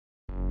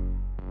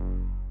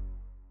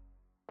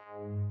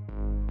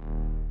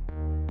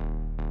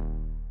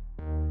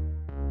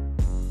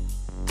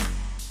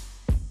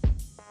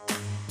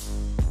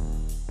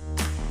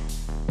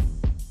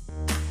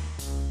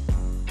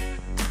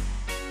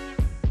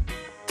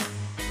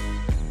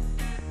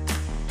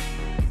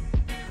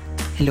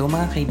Hello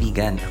mga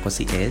kaibigan, ako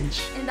si Edge.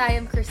 And I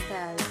am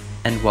Cristel.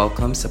 And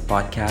welcome sa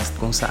podcast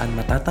kung saan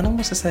matatanong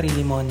mo sa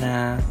sarili mo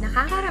na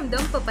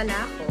Nakakaramdam pa pala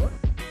ako?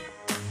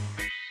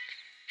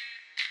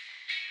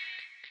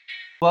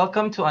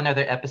 Welcome to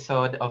another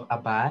episode of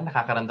Aba,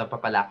 Nakakaramdam pa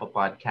pala ako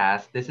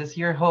podcast. This is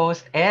your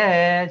host,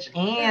 Edge.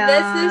 And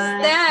This is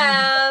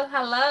Steph.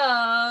 Hello.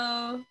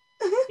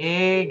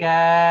 Hey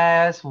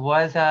guys,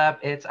 what's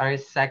up? It's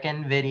our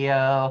second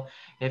video.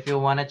 If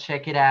you want to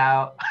check it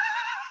out.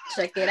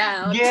 Check it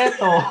out.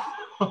 Ghetto.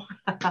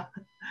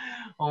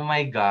 Oh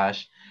my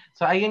gosh.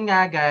 So ayun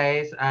nga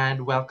guys,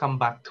 and welcome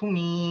back to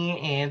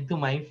me and to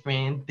my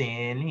friend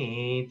then.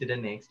 Hey, to the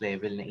next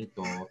level na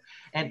ito.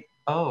 And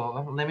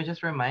let me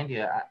just remind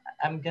you,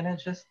 I'm gonna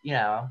just,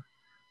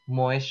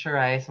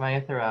 moisturize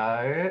my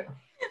throat.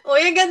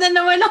 Uy, ang ganda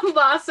naman ang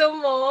baso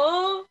mo.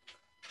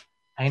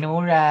 I know,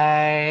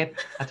 right?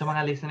 At sa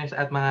mga listeners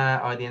at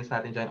mga audience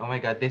natin dyan, oh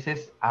my God, this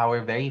is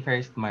our very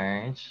first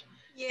merch.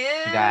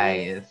 Yes.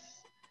 Guys,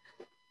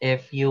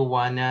 if you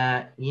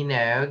wanna,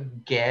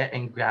 get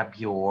and grab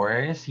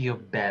yours, you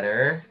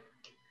better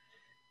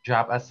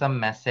drop us a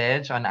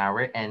message on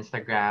our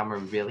Instagram.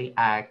 We're really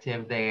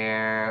active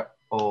there.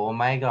 Oh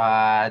my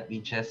God, we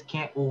just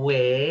can't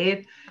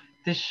wait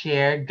to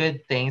share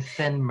good things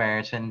and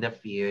merch in the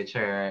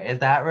future. Is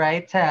that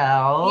right,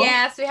 Tel?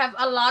 Yes, we have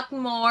a lot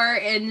more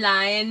in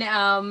line.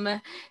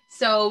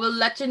 So we'll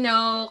let you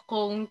know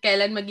kung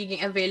kailan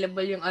magiging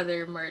available yung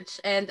other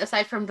merch. And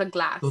aside from the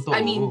glass, Totoo.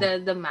 I mean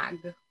the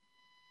mag.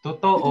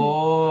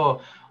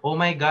 Totoo. Oh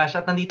my gosh.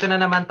 At nandito na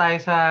naman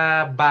tayo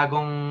sa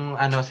bagong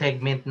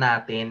segment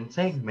natin.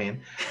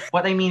 Segment?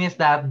 What I mean is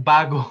that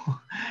bagong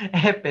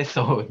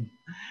episode.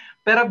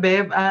 Pero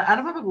babe, ano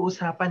ba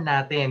pag-uusapan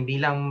natin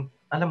bilang,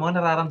 alam mo,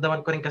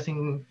 nararamdaman ko rin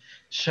kasing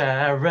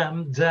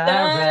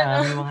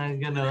sharam-daram, yung mga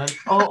ganun.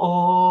 Oo.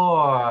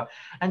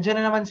 Andiyan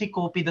na naman si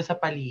Cupido sa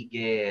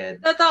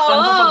paligid. Totoo. So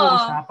ano ba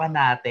pag-uusapan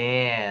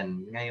natin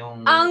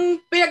ngayong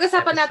Ang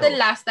pinag-usapan natin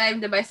episode? last time,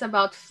 diba, is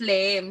about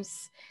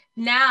flames.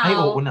 Now, Ay,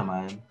 oo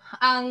naman.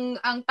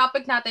 ang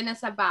topic natin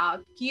is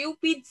about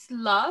Cupid's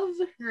love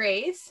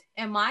race.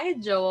 Am I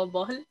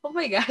joable? Oh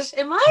my gosh,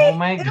 am I? Oh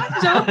my Am I God.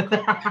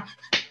 joable?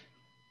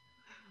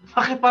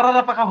 Bakit parang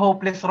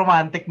napaka-hopeless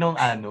romantic nung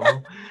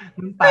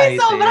nung Ay,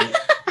 title? sobra.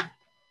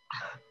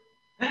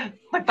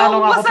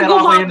 Nagtanong ako Basta pero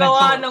ako yung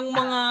gumagawa ng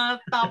mga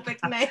topic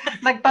na yan.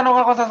 Nagtanong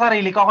ako sa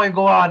sarili ko, ako yung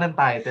gumawa ng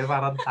title.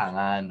 Parang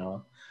tanga,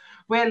 no?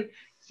 Well,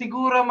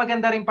 siguro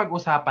maganda rin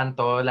pag-usapan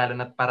to, lalo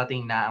na't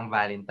parating na ang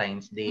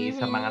Valentine's Day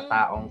sa mga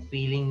taong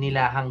feeling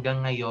nila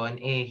hanggang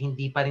ngayon,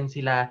 hindi pa rin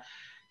sila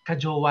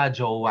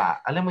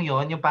kajowa-jowa. Alam mo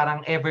yon, yung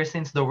parang ever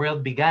since the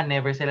world began,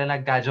 never sila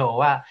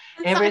nagkajowa.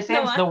 Ang Ever sakit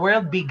since naman. the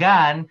world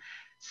began,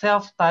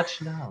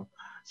 self-touch lang.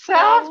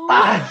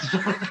 Self-touch!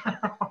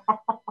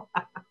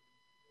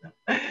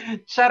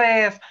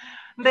 Chares!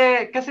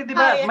 Hindi, kasi di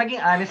ba, Ay. maging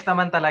honest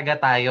naman talaga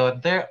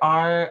tayo, there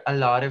are a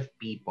lot of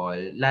people,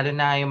 lalo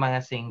na yung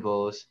mga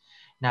singles,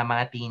 na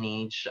mga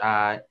teenage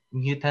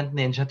mutant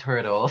ninja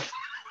turtles.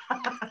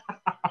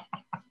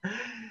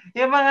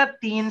 Yung mga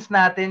teens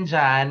natin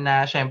dyan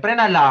na syempre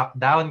na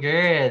lockdown,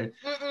 girl.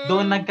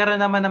 Doon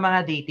nagkaroon naman ng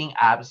mga dating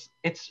apps,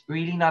 it's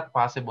really not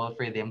possible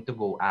for them to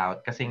go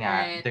out kasi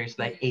nga Right. there's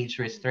like age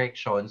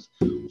restrictions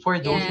for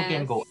those who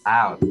can Yes. go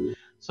out.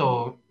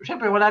 So,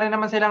 syempre wala rin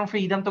naman silang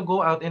freedom to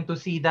go out and to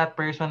see that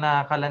person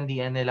na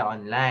kalandian nila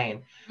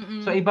online.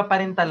 So, iba pa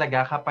rin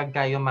talaga kapag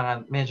kayo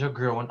mga medyo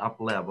grown-up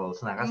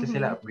levels na kasi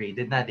sila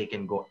upgraded na. They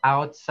can go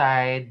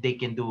outside, they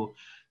can do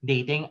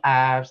dating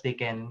apps, they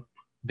can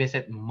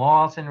visit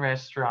malls and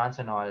restaurants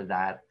and all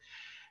that.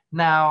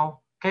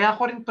 Now, kaya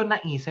ko rin to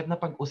naisip na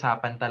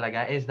pag-usapan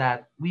talaga is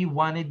that we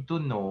wanted to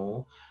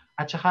know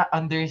at saka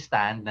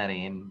understand na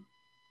rin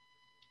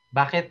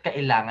bakit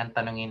kailangan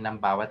tanungin ng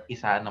bawat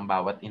isa, ng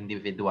bawat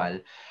individual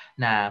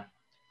na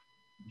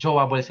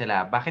jowables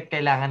sila. Bakit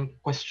kailangan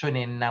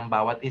questionin ng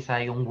bawat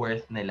isa yung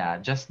worth nila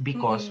just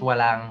because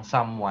walang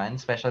someone,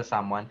 special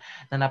someone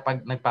na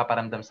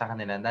nagpaparamdam sa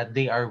kanila that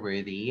they are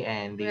worthy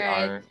and they Right.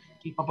 are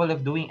capable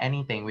of doing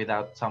anything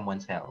without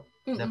someone's help.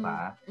 Mm-mm.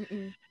 Diba?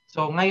 Mm-mm.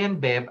 So ngayon,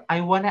 Beb,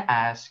 I wanna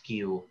ask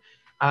you,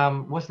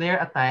 was there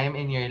a time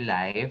in your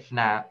life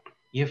na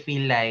you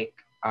feel like,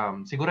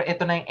 siguro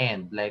ito na yung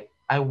end, like,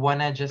 I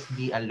wanna just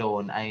be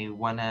alone, I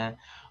wanna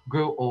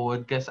grow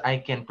old because I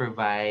can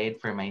provide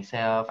for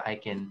myself, I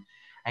can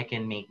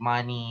make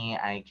money,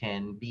 I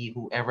can be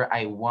whoever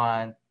I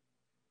want,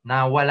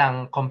 na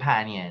walang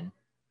companion.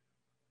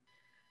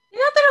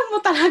 Tinatanong mo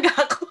talaga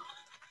ako.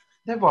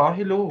 Diba?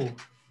 Hello.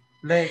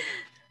 Like,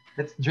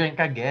 let's drink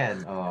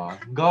again. Oh,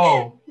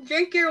 go.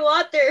 Drink your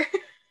water.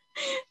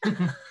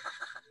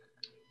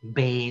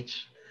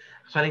 Beige.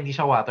 Actually, hindi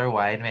siya water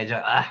wine. Medyo,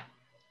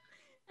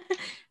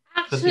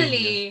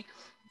 Actually,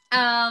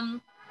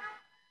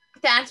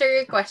 to answer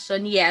your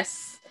question,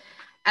 yes.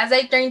 As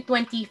I turned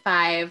 25,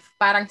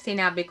 parang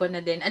sinabi ko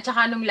na din. At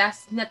saka nung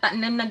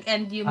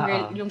nag-end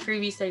yung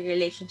previous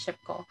relationship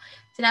ko,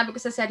 sinabi ko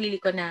sa sarili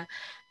ko na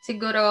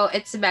siguro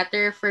it's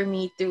better for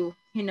me to,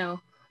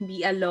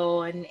 be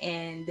alone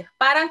and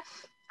parang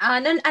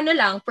ano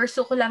lang,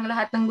 pursue ko lang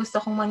lahat ng gusto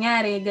kong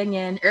mangyari,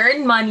 ganyan.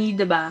 Earn money,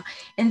 diba?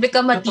 And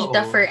become a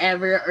tita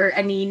forever or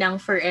a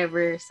ninang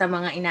forever sa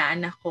mga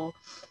inaanak ko.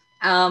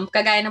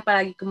 Kagaya ng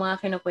palagi ko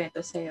mga kinukwento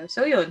sa'yo.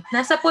 So, yun.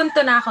 Nasa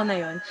punto na ako na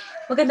yun.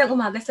 Magandang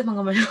umaga sa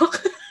mga manok.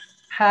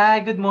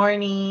 Hi, good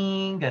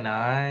morning!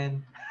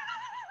 Ganon.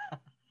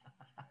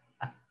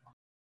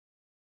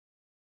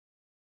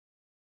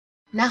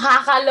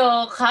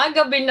 Nakakaloka.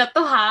 Gabi na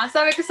to, ha?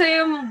 Sabi ko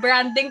sa'yo, yung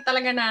branding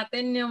talaga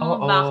natin, yung mga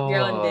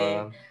background, eh.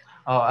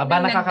 Aba,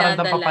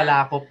 nakakaramdam pa pala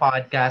ako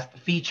podcast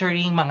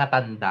featuring mga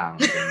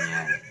tandang.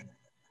 Ganyan.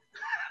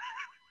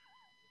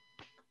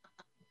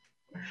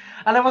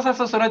 Alam mo, sa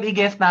susunod,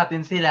 i-guess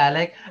natin sila.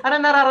 Like, ano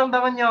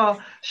nararamdaman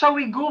nyo? Shall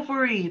we go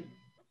for it?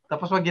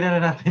 Tapos wag ginano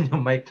natin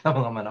yung mic sa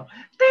mga manok.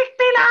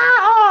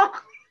 Tiktilaok!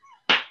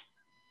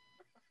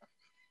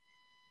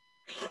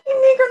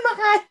 Hindi ko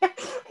makaya.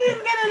 Hindi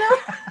ka na naman.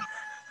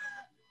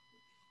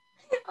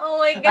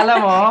 Oh my God.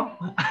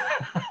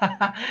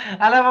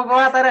 Alam mo,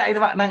 gawa tayo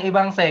ng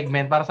ibang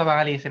segment para sa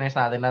mga listeners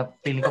natin na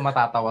feeling ko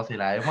matatawa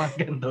sila. Yung mga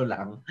ganito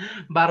lang.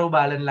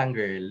 Barubalan lang,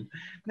 girl.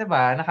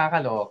 Diba?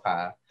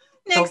 Nakakaloka.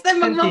 Next time,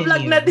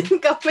 mag-vlog na din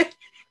kami.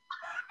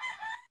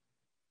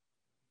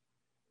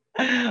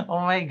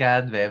 Oh my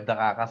God, Beb.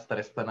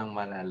 Nakaka-stress to ng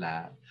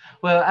malala.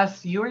 Well,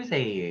 as you were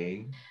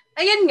saying...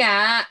 Ayun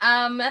nga,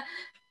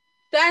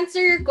 to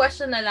answer your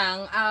question na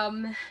lang,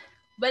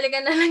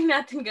 balikan na lang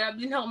natin, grabe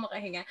din ako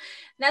makahinga.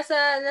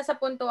 Nasa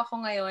punto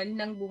ako ngayon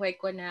ng buhay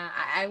ko na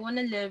I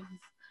wanna live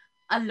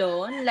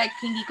alone. Like,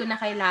 hindi ko na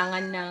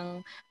kailangan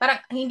ng, parang,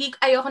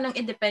 ayoko nang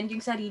i-depend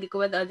yung sarili ko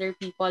with other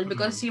people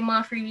because yung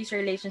mga previous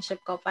relationship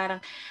ko,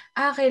 parang,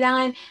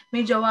 kailangan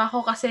may jowa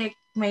ako kasi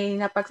may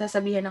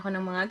napagsasabihan ako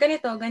ng mga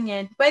ganito,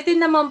 ganyan. Pwede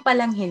naman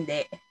palang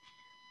hindi.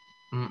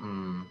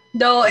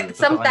 Though,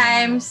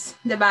 sometimes,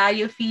 diba,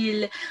 you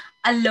feel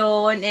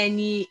alone and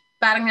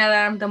parang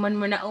nararamdaman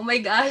mo na, oh my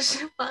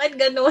gosh, bakit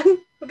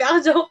ganun?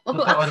 Magkakajoke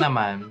ko. Totoo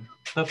naman.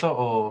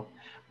 Totoo.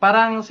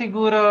 Parang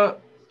siguro,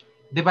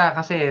 di ba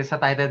kasi sa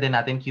title din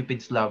natin,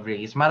 Cupid's Love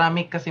Race,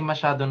 marami kasi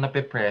masyadong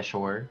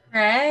nape-pressure.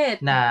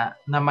 Right. Na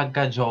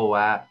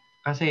magka-jowa.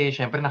 Kasi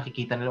syempre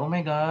nakikita nila, oh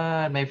my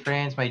God, my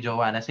friends, may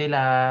jowa na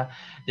sila.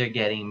 They're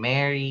getting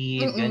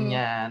married,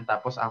 ganyan.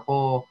 Tapos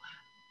ako,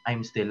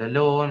 I'm still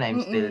alone,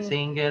 I'm still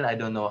single. I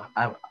don't know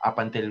up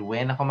until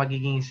when ako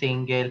magiging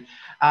single.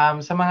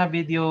 Sa mga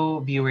video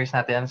viewers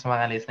natin, sa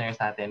mga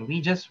listeners natin, we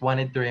just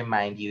wanted to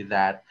remind you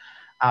that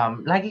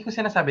lagi ko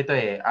sinasabi to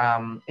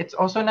it's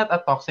also not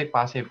a toxic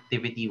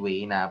positivity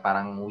way na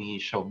parang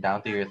we shove down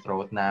to your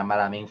throat na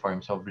maraming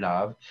forms of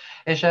love.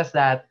 It's just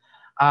that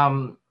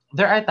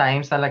there are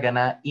times talaga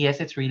na,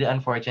 yes, it's really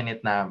unfortunate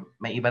na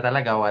may iba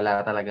talaga,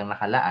 wala talagang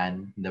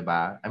nakalaan,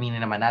 diba?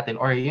 Aminin naman natin.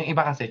 Or yung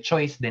iba kasi,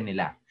 choice din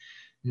nila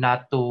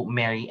not to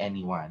marry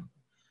anyone.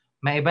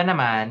 May iba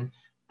naman,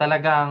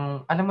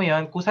 talagang, alam mo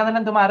yon, kusa na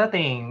lang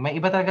dumarating. May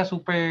iba talaga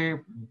super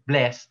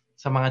blessed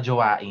sa mga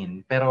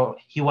jowain, pero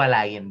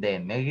hiwalayin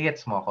din.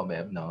 Nagigets mo ako,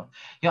 Beb, no?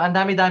 Yung ang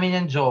dami-dami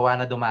niyang jowa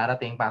na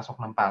dumarating,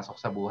 pasok ng pasok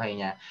sa buhay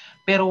niya,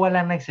 pero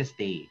walang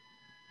nagsistay.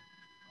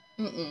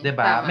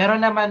 Diba? Tama.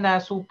 Meron naman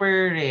na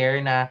super rare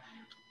na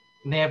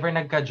never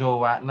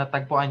nagka-jowa,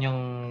 natagpuan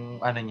yung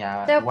ano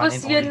niya, tapos one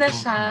and yun only na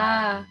siya.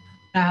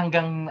 Na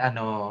hanggang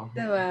ano,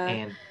 diba?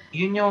 And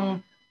yun yung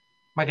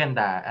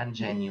maganda and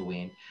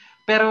genuine.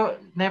 Pero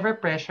never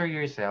pressure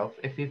yourself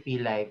if you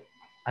feel like,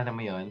 ano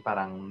mo yun,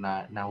 parang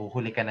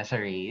nahuhuli ka na sa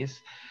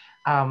race.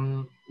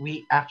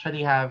 We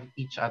actually have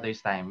each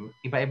other's time.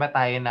 Iba-iba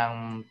tayo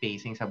ng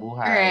pacing sa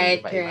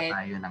buhay. Iba-iba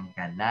tayo ng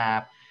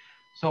ganap.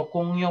 So,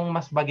 kung yung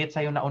mas bagit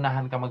sa'yo na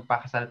unahan ka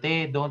magpakasal,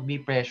 don't be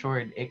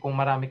pressured. Kung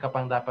marami ka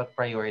pang dapat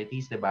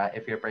priorities, diba?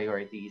 If your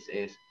priorities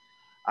is,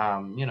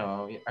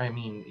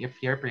 if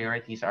your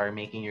priorities are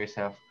making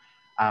yourself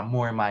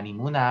more money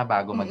muna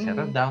bago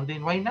mag-settle down,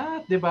 then why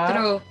not, di ba?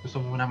 True.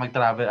 Gusto mo na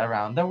mag-travel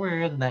around the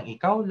world nang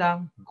ikaw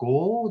lang,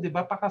 go, di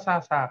ba?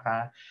 Pakasasa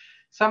ka.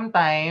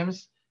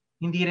 Sometimes,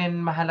 hindi rin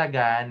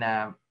mahalaga na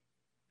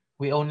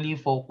we only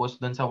focus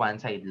dun sa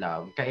one-side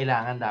love.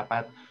 Kailangan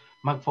dapat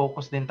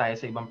mag-focus din tayo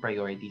sa ibang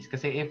priorities.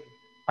 Kasi if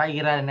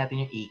pairalan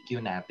natin yung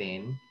EQ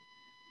natin,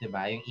 di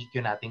ba? Yung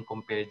EQ natin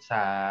compared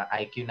sa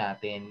IQ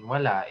natin,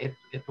 wala. It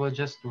will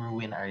just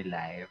ruin our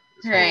life.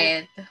 So,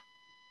 right.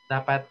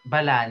 Dapat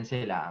balance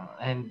lang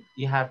and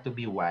you have to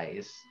be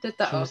wise.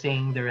 Totoo.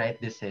 Choosing the right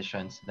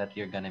decisions that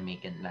you're gonna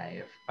make in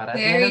life. Para at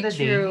the Very end of the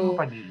day, hindi mo true.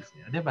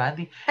 pag-iisip. Diba?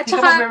 Hindi At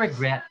ka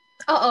magre-regret.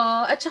 Oo.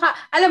 At saka,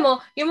 alam mo,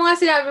 yung mga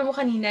sinabi mo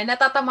kanina,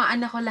 natatamaan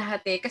ako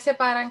lahat eh. Kasi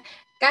parang,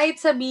 kahit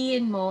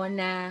sabihin mo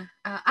na,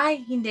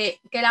 hindi,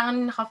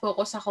 kailangan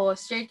nakafocus ako.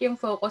 Straight yung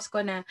focus ko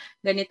na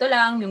ganito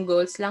lang, yung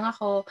goals lang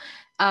ako.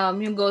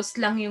 Yung goals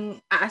lang yung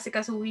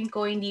aasikasuhin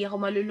ko, hindi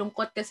ako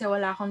malulungkot kasi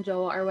wala akong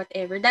jowa or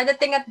whatever.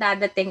 Dadating at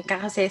dadating ka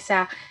kasi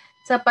sa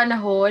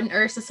panahon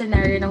or sa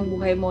scenario ng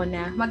buhay mo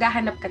na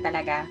maghahanap ka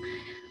talaga.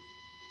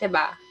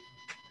 Diba?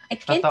 I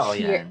can't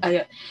hear.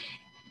 Ayun.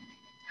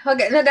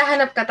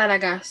 Naghahanap ka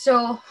talaga.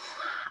 So,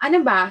 ano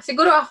ba?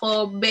 Siguro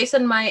ako, based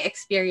on my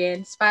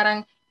experience,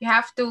 parang You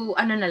have to,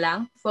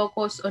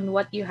 focus on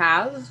what you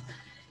have.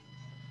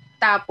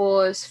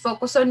 Tapos,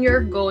 focus on your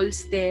goal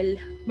still.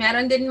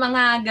 Meron din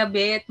mga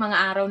gabi at mga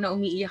araw na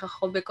umiiyak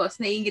ako because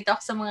naiingit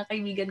ako sa mga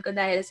kaibigan ko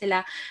dahil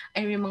sila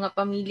ay may mga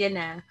pamilya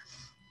na,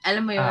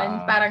 alam mo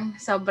yun, parang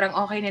sobrang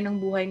okay na ng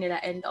buhay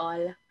nila and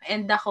all.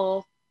 And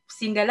ako,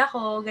 single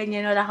ako,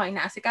 ganyan, wala akong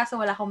inaasikaso,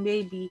 wala akong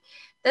baby.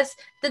 Tapos,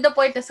 to the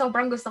point na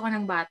sobrang gusto ko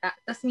ng bata.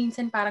 Tapos,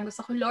 minsan parang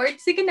gusto ko, Lord,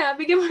 sige na,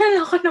 bigyan mo na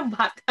lang ako ng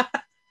bata.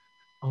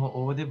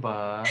 Oo, di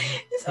ba?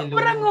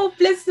 Sobrang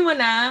hopeless mo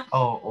na.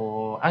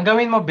 Oo. Ang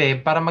gawin mo,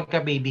 babe, para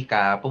magka-baby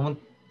ka,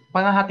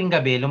 pangahating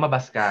gabi,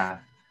 lumabas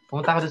ka.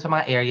 Pumunta ka doon sa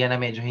mga area na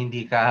medyo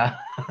hindi ka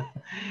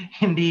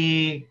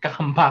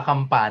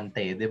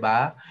kakampa-kampante, di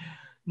ba?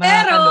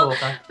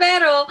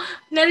 Pero,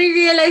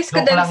 nare-realize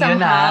ko din somehow. Joke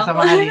lang yun sa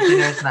mga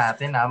listeners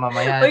natin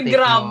mamaya Uy,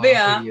 take grabe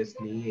nyo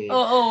seriously.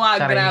 Oo,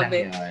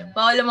 grabe.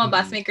 Bawal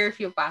lumabas, may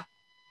curfew pa.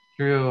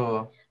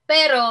 True.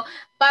 Pero,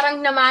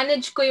 parang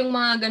na-manage ko yung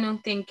mga ganong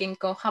thinking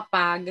ko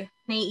kapag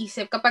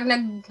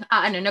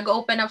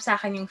nag-open up sa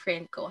akin yung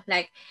friend ko.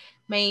 Like,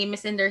 may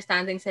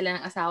misunderstanding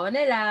sila ng asawa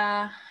nila,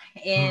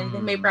 and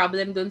may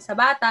problem dun sa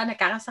bata,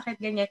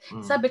 nakakasakit, ganyan.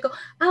 Sabi ko,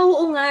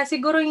 oo nga,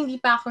 siguro hindi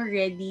pa ako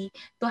ready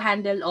to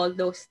handle all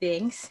those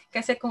things.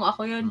 Kasi kung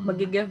ako yun,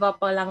 mag-give up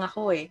pa lang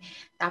ako eh.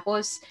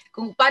 Tapos,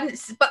 kung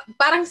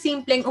parang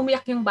simpleng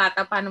umiyak yung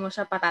bata, paano mo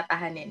siya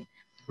patatahanin?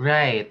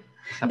 Right.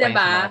 Isa pa yung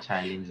mga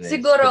challenges.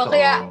 Siguro,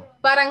 kaya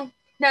parang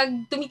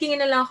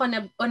tumitingin na lang ako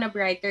on a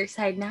brighter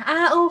side na,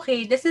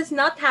 okay, this is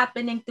not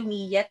happening to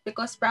me yet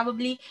because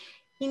probably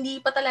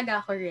hindi pa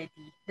talaga ako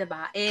ready,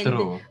 diba?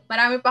 And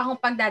marami pa akong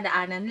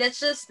pagdadaanan.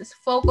 Let's just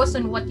focus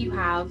on what you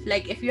have.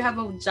 Like, if you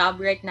have a job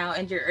right now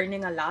and you're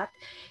earning a lot,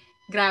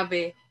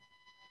 grabe.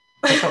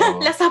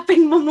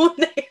 Lasapin mo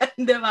muna yan,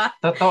 diba?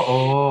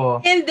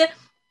 Totoo. And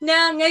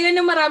ngayon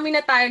na marami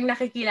na tayong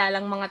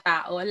nakikilalang mga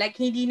tao. Like,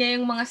 hindi na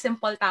yung mga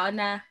simple tao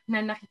na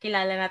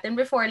nakikilala natin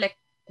before. Like,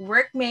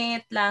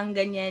 workmate lang,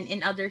 ganyan,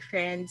 and other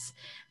friends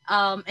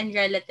and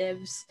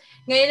relatives.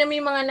 Ngayon na may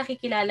mga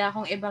nakikilala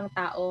akong ibang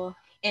tao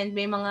and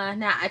may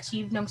mga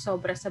na-achieve ng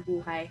sobra sa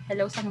buhay.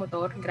 Hello sa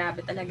motor.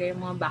 Grabe talaga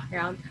yung mga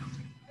background.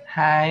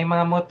 Hi,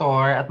 mga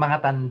motor at mga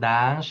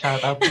tandang.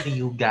 Shout out to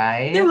you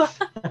guys. Diba?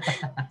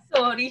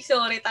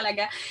 Sorry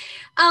talaga.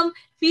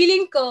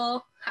 Feeling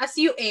ko, as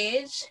you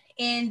age,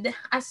 and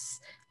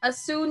as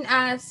soon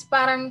as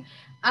parang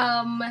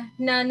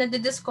na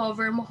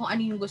nadidiscover mo kung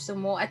ano yung gusto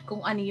mo at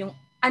kung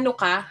ano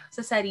ka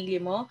sa sarili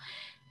mo,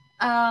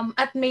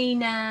 at may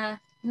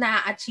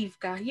na-achieve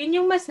ka, yun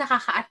yung mas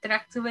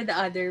nakaka-attract with the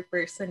other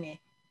person eh.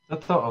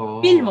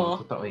 Totoo. Feel mo?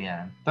 Totoo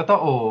yan.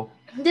 Totoo.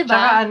 Diba?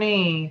 Tsaka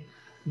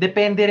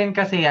depende rin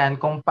kasi yan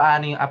kung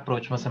paano yung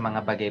approach mo sa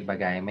mga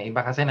bagay-bagay. May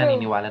iba kasi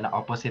naniniwala na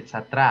opposite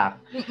sa track.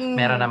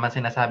 Meron naman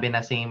sinasabi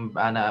na same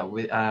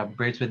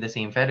birds with the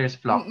same feathers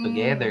flock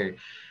together.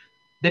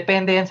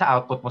 Depende yan sa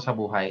output mo sa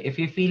buhay. If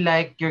you feel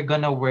like you're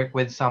gonna work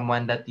with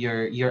someone that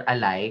you're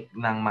alike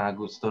ng mga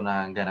gusto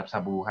na ganap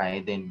sa buhay,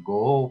 then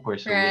go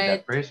pursue with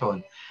that person.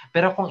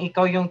 Pero kung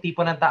ikaw yung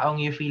tipo ng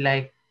taong you feel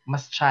like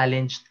mas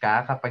challenged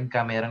ka kapag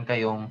meron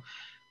kayong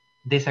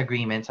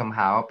disagreement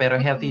somehow, pero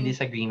healthy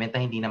disagreement na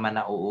hindi naman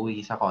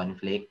nauuwi sa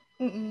conflict,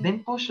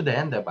 then push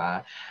din,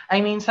 diba? I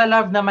mean, sa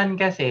love naman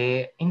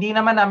kasi, hindi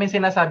naman namin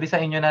sinasabi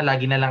sa inyo na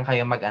lagi na lang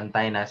kayo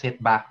mag-antay na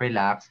sit back,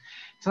 relax.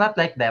 It's not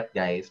like that,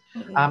 guys.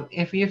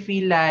 If you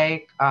feel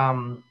like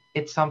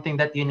it's something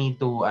that you need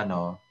to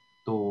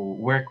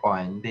work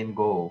on, then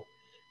go.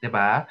 'Di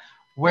ba?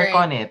 Work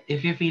on it.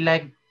 If you feel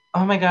like,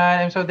 oh my God,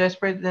 I'm so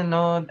desperate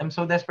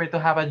to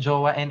have a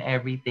jowa and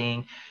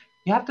everything.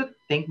 You have to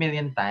think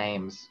million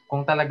times.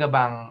 Kung talaga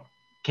bang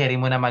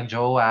carry mo na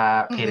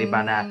mag-jowa, carry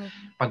ba na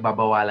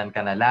pagbabawalan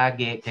ka na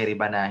lagi, carry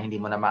ba na hindi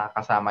mo na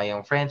makakasama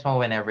yung friends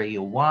mo whenever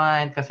you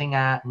want. Kasi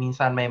nga,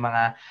 minsan may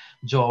mga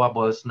jowa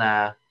balls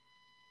na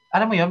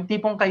alam mo yun,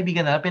 tipong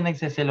kaibigan na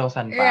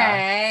pinagsisilosan pa.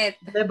 Right.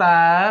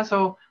 Diba?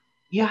 So,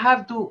 you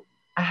have to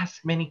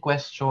ask many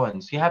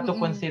questions. You have to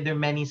consider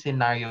many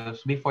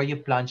scenarios before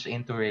you plunge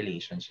into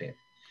relationship.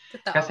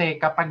 Totoo. Kasi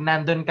kapag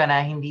nandun ka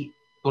na, hindi,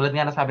 tulad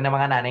nga nasabi ng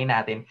mga nanay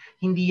natin,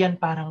 hindi yan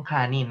parang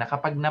kanin. Na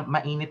kapag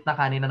mainit na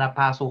kanin na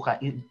napaso ka,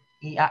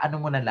 iaano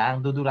mo na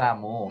lang, dudura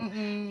mo.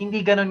 Hindi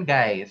ganun,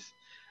 guys.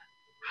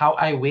 How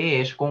I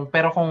wish.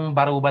 Pero kung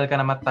barubal ka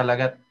naman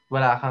talaga,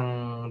 wala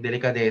kang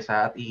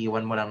delikadesa at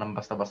iiwan mo lang ng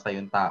basta-basta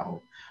yung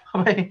tao.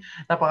 May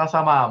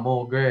napakasama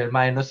mo, girl.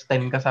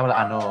 -10 ka sa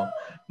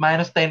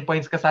 -10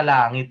 points ka sa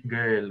langit,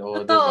 girl. O,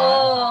 totoo.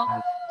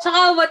 Diba?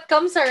 Tsaka what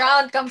comes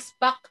around comes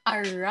back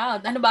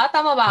around. Ano ba?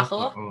 Tama ba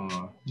ako?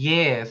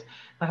 Yes.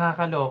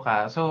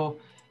 Nakakaloka. So,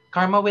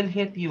 karma will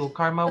hit you.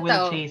 Karma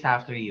will chase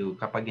after you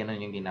kapag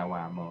ganun yung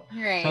ginawa mo.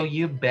 Right. So,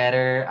 you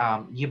better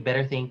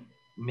think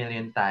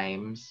million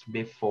times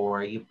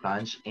before you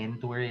plunge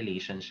into a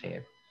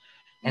relationship.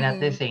 And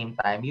at the same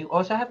time, you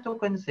also have to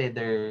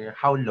consider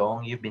how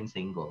long you've been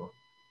single.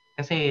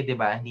 Kasi, di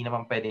ba, hindi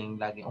naman pwedeng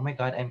laging, oh my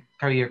God, I'm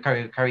career,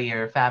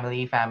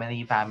 family.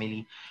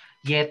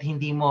 yet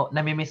hindi mo,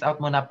 nami-miss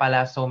out mo na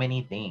pala so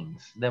many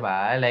things.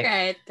 Diba? Like,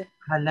 Right.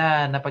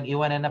 hala,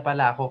 napag-iwanan na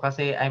pala ako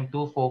kasi I'm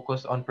too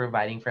focused on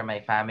providing for my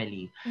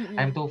family.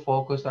 I'm too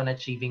focused on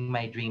achieving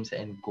my dreams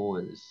and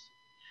goals.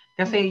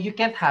 Kasi you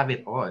can't have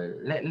it all.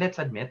 Let's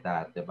admit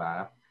that,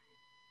 diba?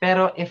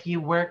 Pero if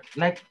you work,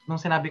 like nung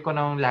sinabi ko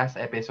nung last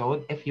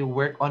episode, if you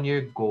work on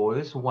your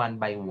goals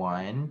one by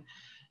one,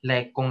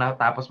 like kung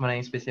natapos mo na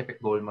yung specific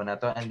goal mo na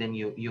to and then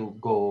you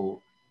go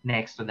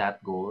next to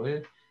that goal,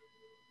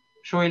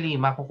 surely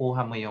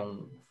makukuha mo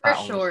yung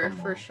taong gusto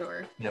mo. For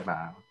sure.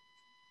 Diba?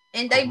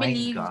 And Oh I my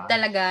believe God.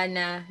 talaga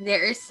na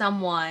there is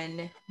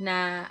someone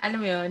na, alam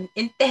mo yun,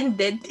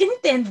 intended,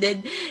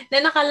 na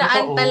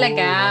nakalaan Totoo.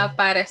 talaga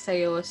para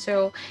sa'yo.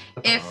 So,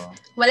 if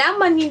Totoo. wala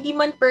man, hindi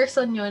man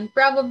person yun,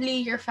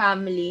 probably your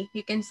family.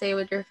 You can stay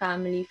with your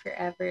family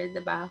forever,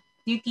 diba?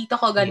 Yung tito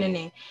ko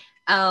ganun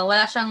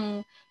wala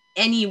siyang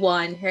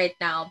anyone right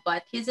now,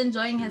 but he's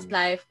enjoying his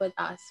life with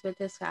us, with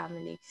his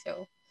family.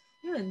 So,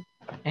 yun.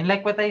 And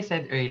like what I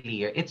said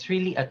earlier, it's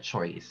really a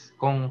choice.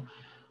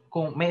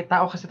 Kung may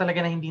tao kasi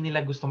talaga na hindi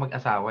nila gusto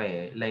mag-asawa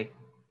eh. Like,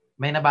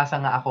 may nabasa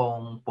nga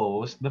akong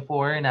post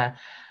before na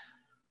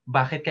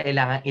bakit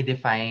kailangan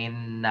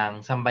i-define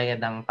ng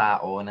sambayan ng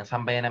tao, ng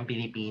sambayan ng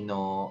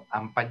Pilipino,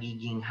 ang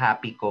pagiging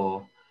happy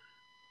ko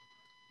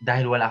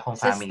dahil wala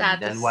akong family,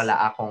 dahil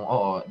wala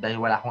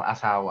akong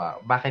asawa.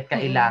 Bakit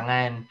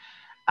kailangan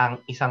ang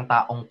isang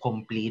taong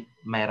complete,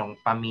 mayroong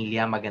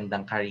pamilya,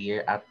 magandang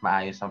career, at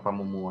maayos ang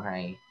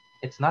pamumuhay?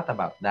 It's not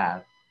about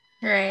that.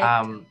 Right.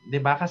 'Di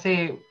ba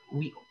kasi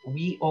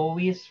we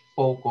always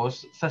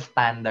focus sa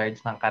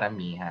standards ng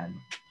karamihan.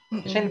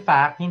 Which in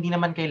fact, hindi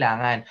naman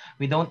kailangan.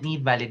 We don't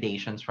need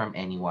validations from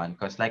anyone.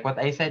 Because like what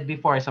I said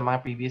before sa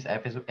mga previous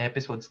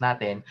episodes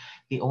natin,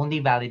 the only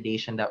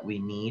validation that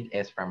we need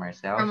is from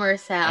ourselves.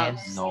 And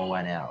no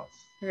one else.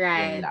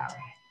 Right. Yun lang.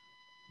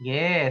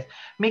 Yes.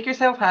 Make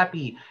yourself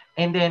happy.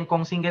 And then,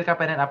 kung single ka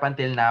pa rin up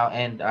until now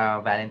and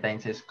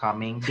Valentine's is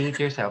coming, date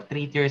yourself,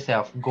 treat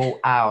yourself,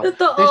 go out.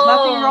 Totoo. There's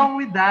nothing wrong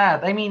with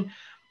that. I mean,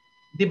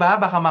 'di ba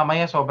baka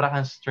mamaya sobra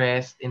kang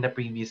stressed in the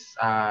previous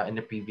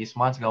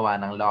months gawa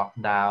ng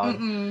lockdown.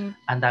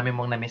 Ang dami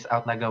mong na-miss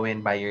out na gawin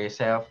by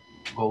yourself.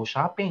 Go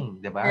shopping,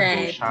 'di ba? Right.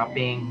 Go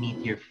shopping,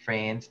 meet your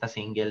friends na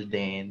single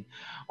din.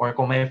 Or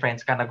kung may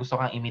friends ka na gusto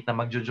kang i-meet na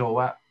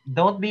magjojowa,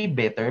 don't be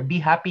bitter,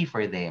 be happy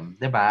for them,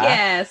 'di ba?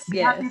 Yes,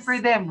 be happy for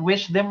them,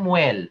 wish them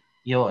well.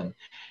 'Yun.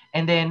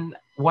 And then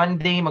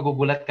one day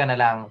magugulat ka na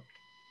lang,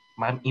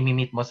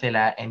 imi-meet mo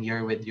sila and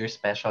you're with your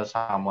special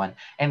someone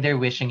and they're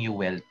wishing you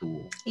well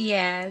too.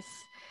 Yes.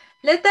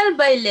 Little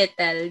by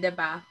little, 'di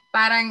ba?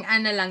 Parang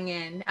ano lang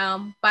 'yan.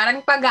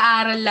 Parang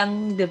pag-aaral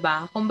lang, 'di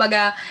ba?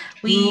 Kumbaga,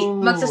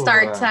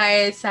 magsa-start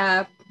tayo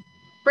sa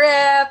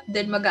prep,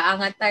 then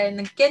mag-aangat tayo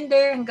ng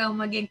kinder hanggang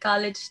maging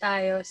college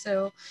tayo.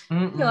 So,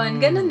 yun,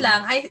 ganun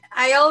lang.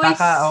 I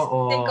always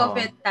think of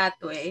it that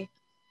way.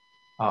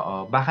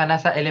 Oo. Baka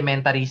nasa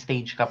elementary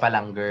stage ka pa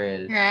lang,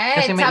 girl.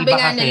 Right. Kasi may Sabi iba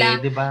nga kasi, nila,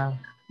 di ba?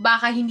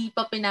 Baka hindi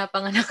pa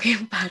pinapanganak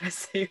yung para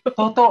sa'yo.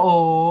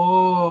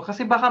 Totoo.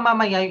 Kasi baka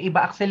mamaya yung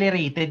iba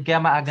accelerated kaya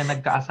maaga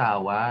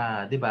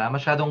nagkaasawa. Di ba?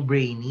 Masyadong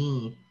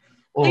brainy.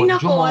 O,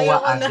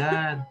 jumawa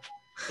agad.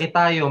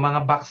 Tayo,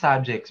 mga back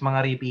subjects,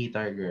 mga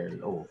repeater, girl.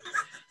 Oh.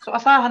 So,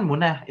 asahan mo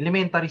na.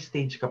 Elementary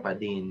stage ka pa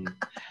din.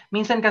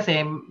 Minsan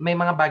kasi, may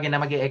mga bagay na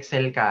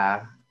mag-excel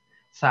ka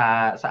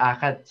sa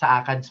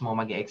ACADS mo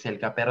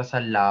mag-excel ka pero sa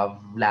love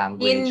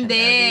language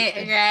hindi,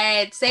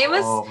 right.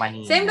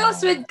 Same goes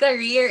with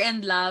career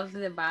and love,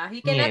 'di ba? You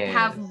cannot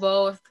have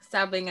both,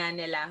 sabi nga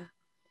nila.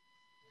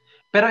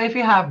 Pero if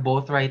you have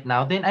both right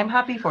now, then I'm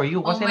happy for you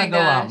kasi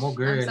nagawa mo,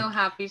 girl. I'm so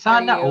happy for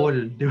Sana you. all,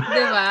 'di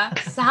ba?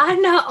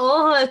 Sana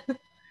all.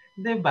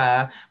 'Di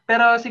ba?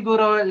 Pero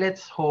siguro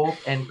let's hope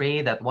and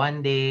pray that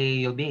one day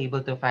you'll be able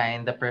to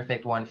find the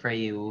perfect one for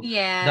you.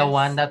 Yes. The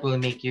one that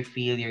will make you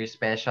feel you're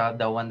special,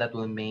 the one that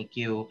will make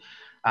you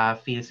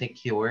feel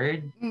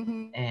secured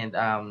and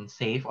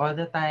safe all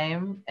the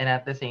time, and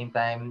at the same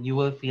time you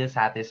will feel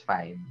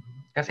satisfied.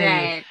 Kasi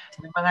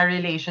may mga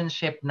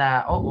relationship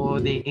na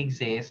they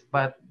exist,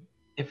 but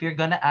if you're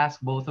gonna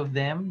ask both of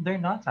them,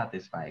 they're not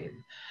satisfied.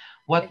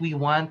 What we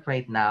want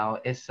right now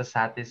is the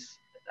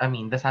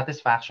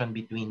satisfaction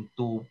between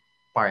two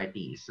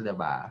parties,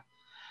 diba?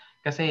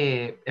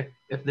 Kasi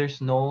if there's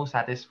no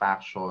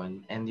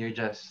satisfaction and you're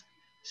just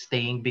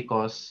staying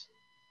because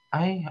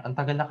ang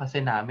tagal na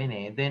kasi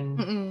namin then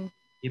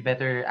you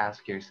better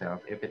ask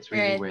yourself if it's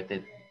really worth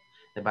it.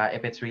 Diba?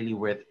 If it's really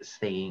worth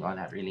staying on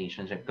that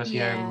relationship because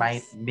you're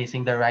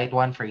missing the right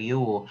one for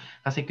you.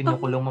 Kasi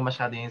kinukulong mo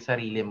masyado yung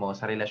sarili mo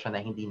sa relasyon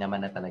na hindi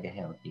naman na talaga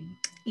healthy.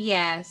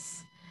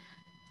 Yes.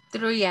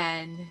 True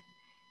yan.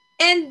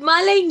 And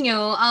malay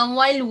nyo,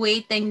 while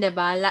waiting,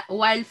 diba,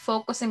 while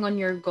focusing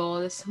on your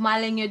goals,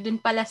 malay nyo dun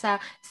pala sa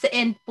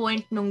end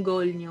point ng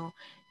goal nyo.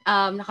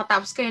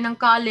 Nakatapos kayo ng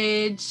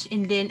college,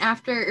 and then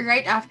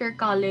right after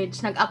college,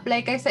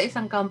 nag-apply kayo sa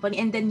isang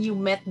company, and then you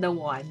met the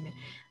one.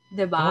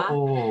 Diba?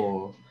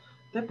 Oo.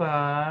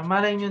 Diba?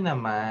 Malay nyo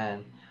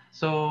naman.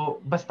 So,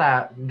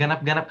 basta,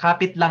 ganap-ganap,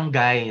 kapit lang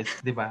guys.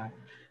 Diba?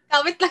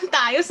 Kapit lang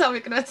tayo,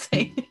 sabi ko na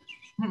sa'yo.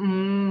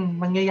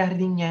 Mangyayari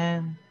din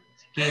yan.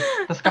 Sige.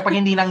 Tapos kapag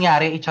hindi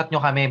nangyari, i-chat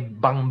nyo kami,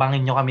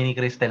 bang-bangin nyo kami ni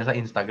Cristel sa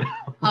Instagram.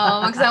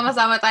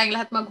 Magsama-sama tayong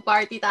lahat,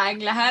 mag-party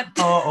tayong lahat.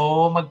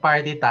 Oo,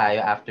 mag-party tayo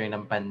after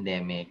ng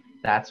pandemic.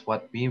 That's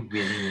what we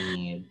really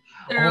need.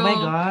 True. Oh my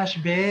gosh,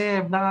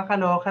 babe.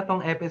 Nakakaloka tong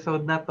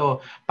episode na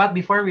to. But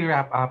before we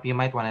wrap up, you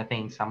might wanna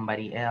thank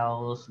somebody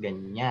else.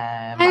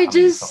 Ganyan. I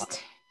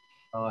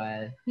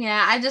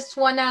just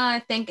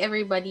wanna thank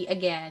everybody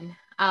again.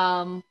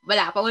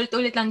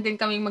 Paulit-ulit lang din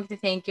kaming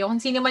magte-thank you.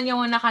 Kung sino man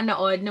yung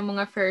nakanood ng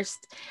mga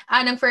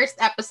first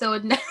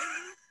episode na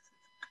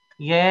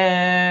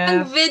yes.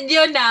 ang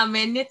video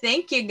namin.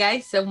 Thank you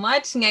guys so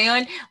much.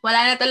 Ngayon, wala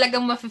na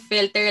talagang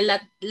ma-filter.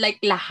 Like,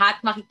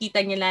 lahat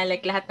makikita nyo na.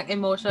 Like, lahat ng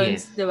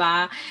emotions, yes.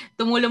 Diba?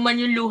 Tumulong man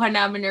yung luha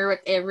namin or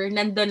whatever.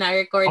 Nandun na,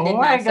 recorded na. Oh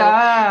my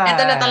God.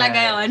 Eto na talaga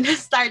yun.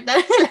 Start na.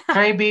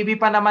 Cry baby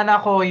pa naman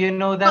ako. You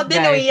know that,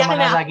 guys. Sa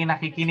mga lagi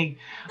nakikinig.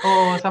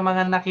 Sa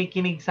mga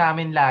nakikinig sa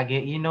amin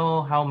lagi. You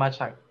know how much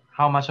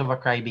of a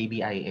crybaby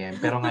I am.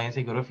 Pero ngayon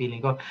siguro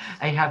feeling ko,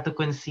 I have to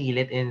conceal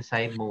it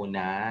inside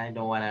muna.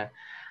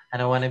 I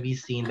don't wanna be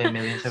seen by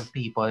millions of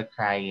people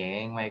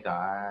crying. My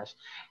gosh.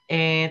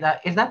 And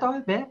is that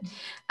all, babe?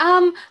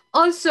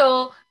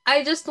 Also,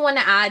 I just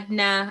wanna add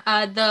na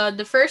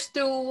the first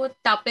two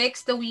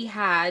topics that we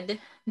had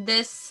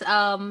this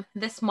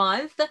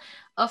month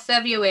of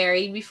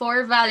February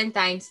before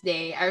Valentine's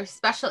Day, our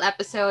special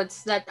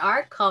episodes that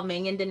are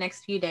coming in the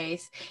next few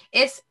days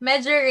is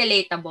medyo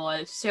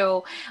relatable.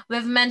 So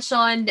we've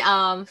mentioned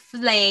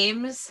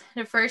Flames,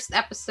 the first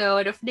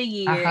episode of the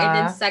year, and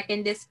then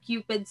second is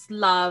Cupid's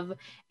Love,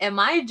 Am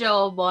I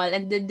Joable?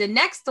 And then the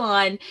next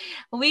one,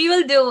 we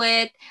will do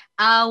it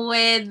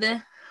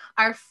with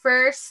our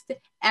first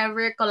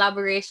ever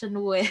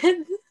collaboration with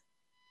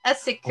a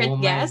secret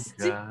guest.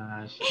 Oh my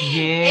gosh.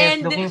 Yes,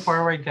 and looking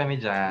forward kami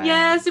dyan.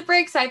 Yeah, super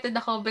excited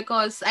ako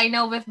because I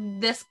know we've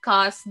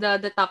discussed the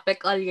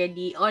topic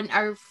already on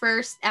our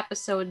first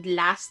episode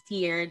last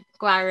year,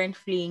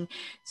 Quarantine.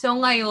 So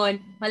ngayon,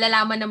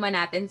 malalaman naman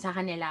natin sa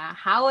kanila,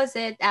 how was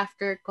it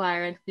after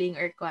Quarantine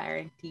or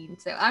quarantine?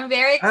 So I'm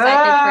very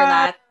excited for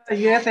that.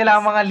 Yes, sila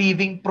mga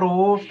living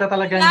proof na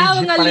talagang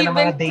legit pa rin ng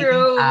mga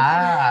dating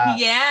app.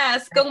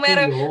 Yes, kung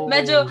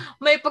medyo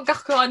may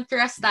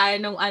pagka-contrast tayo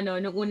nung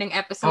unang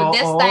episode.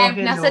 This time,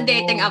 nasa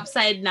dating app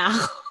side na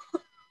ako.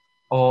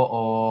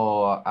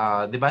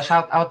 Diba,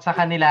 shout out sa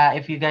kanila.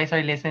 If you guys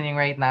are listening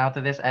right now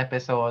to this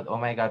episode, oh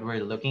my God,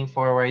 we're looking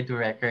forward to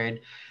record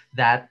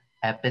that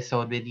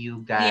episode with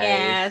you guys.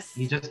 Yes.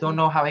 You just don't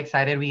know how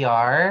excited we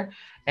are.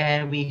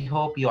 And we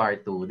hope you are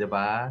too,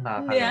 diba?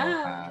 Nakakaloka.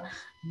 Yeah.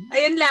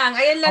 Ayun lang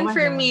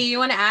for me. You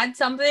wanna add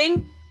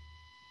something?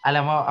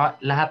 Alam mo,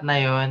 lahat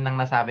na yon nang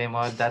nasabi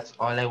mo, that's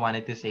all I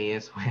wanted to say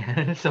as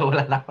well. So,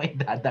 wala na akong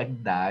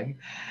idadagdag.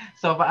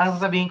 So,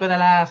 ang sasabihin ko na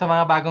lang sa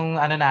mga bagong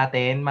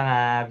natin,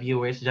 mga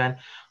viewers dyan,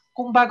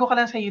 kung bago ka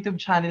lang sa YouTube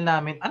channel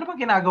namin, ano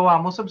bang ginagawa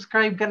mo?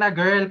 Subscribe ka na,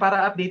 girl,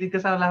 para updated ka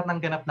sa lahat ng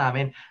ganap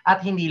namin.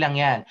 At hindi lang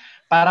yan.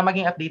 Para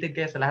maging updated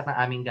kayo sa lahat ng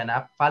aming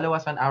ganap, follow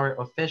us on our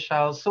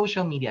official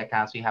social media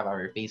accounts. We have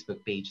our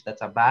Facebook page,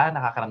 that's Aba,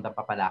 Nakakaramdam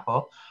Pa Pala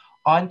Ako.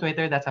 On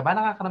Twitter, that's Aba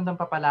Nakakaramdam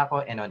Pa Pala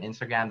Ako. And on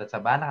Instagram, that's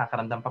Aba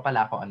Nakakaramdam Pa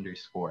Pala Ako _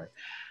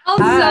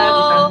 Also,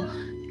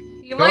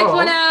 you might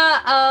wanna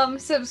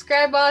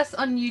subscribe us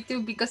on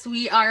YouTube because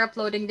we are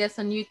uploading this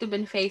on YouTube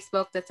and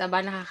Facebook. That's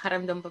Aba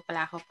Nakakaramdam Pa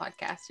Pala Ako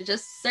podcast. So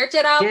just search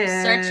it up,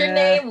 search your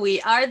name, we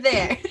are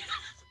there.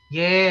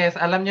 Yes,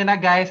 alam nyo na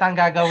guys, ang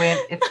gagawin,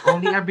 it's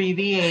only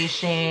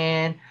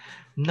abbreviation.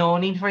 No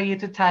need for you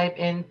to type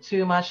in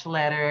too much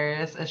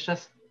letters. It's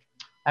just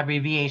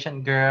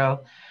abbreviation,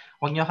 girl.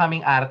 Huwag nyo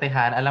kaming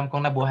artehan. Alam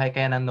kong nabuhay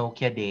kayo ng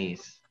Nokia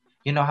days.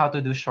 You know how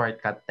to do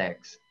shortcut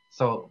text.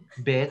 So,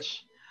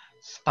 bitch,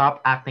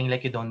 stop acting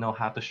like you don't know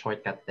how to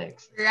shortcut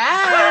text.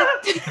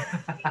 Right!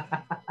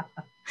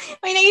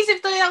 May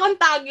naisip tuloy akong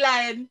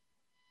tagline.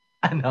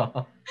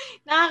 Ano?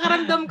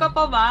 Nakakaramdam ka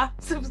pa ba?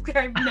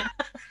 Subscribe na.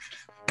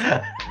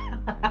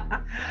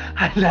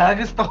 Hala,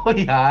 gusto ko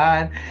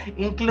yan.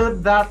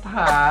 Include that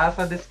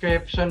sa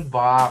description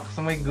box.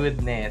 Oh my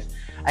goodness.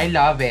 I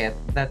love it.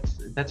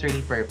 That's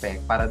really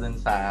perfect para dun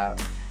sa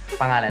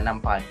pangalan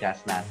ng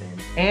podcast natin.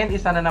 And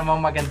isa na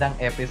namang magandang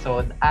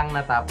episode ang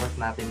natapos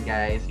natin,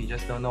 guys. You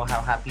just don't know how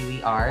happy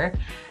we are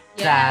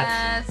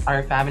that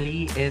our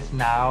family is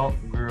now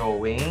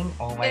growing.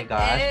 Oh my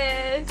gosh.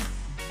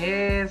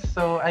 Yes.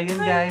 So, ayun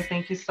guys.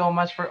 Thank you so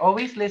much for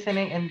always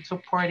listening and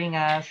supporting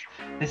us.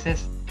 This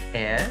is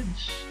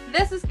Edge.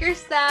 This is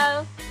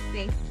Cristel.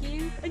 Thank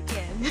you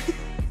again.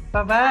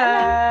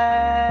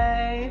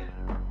 Bye-bye.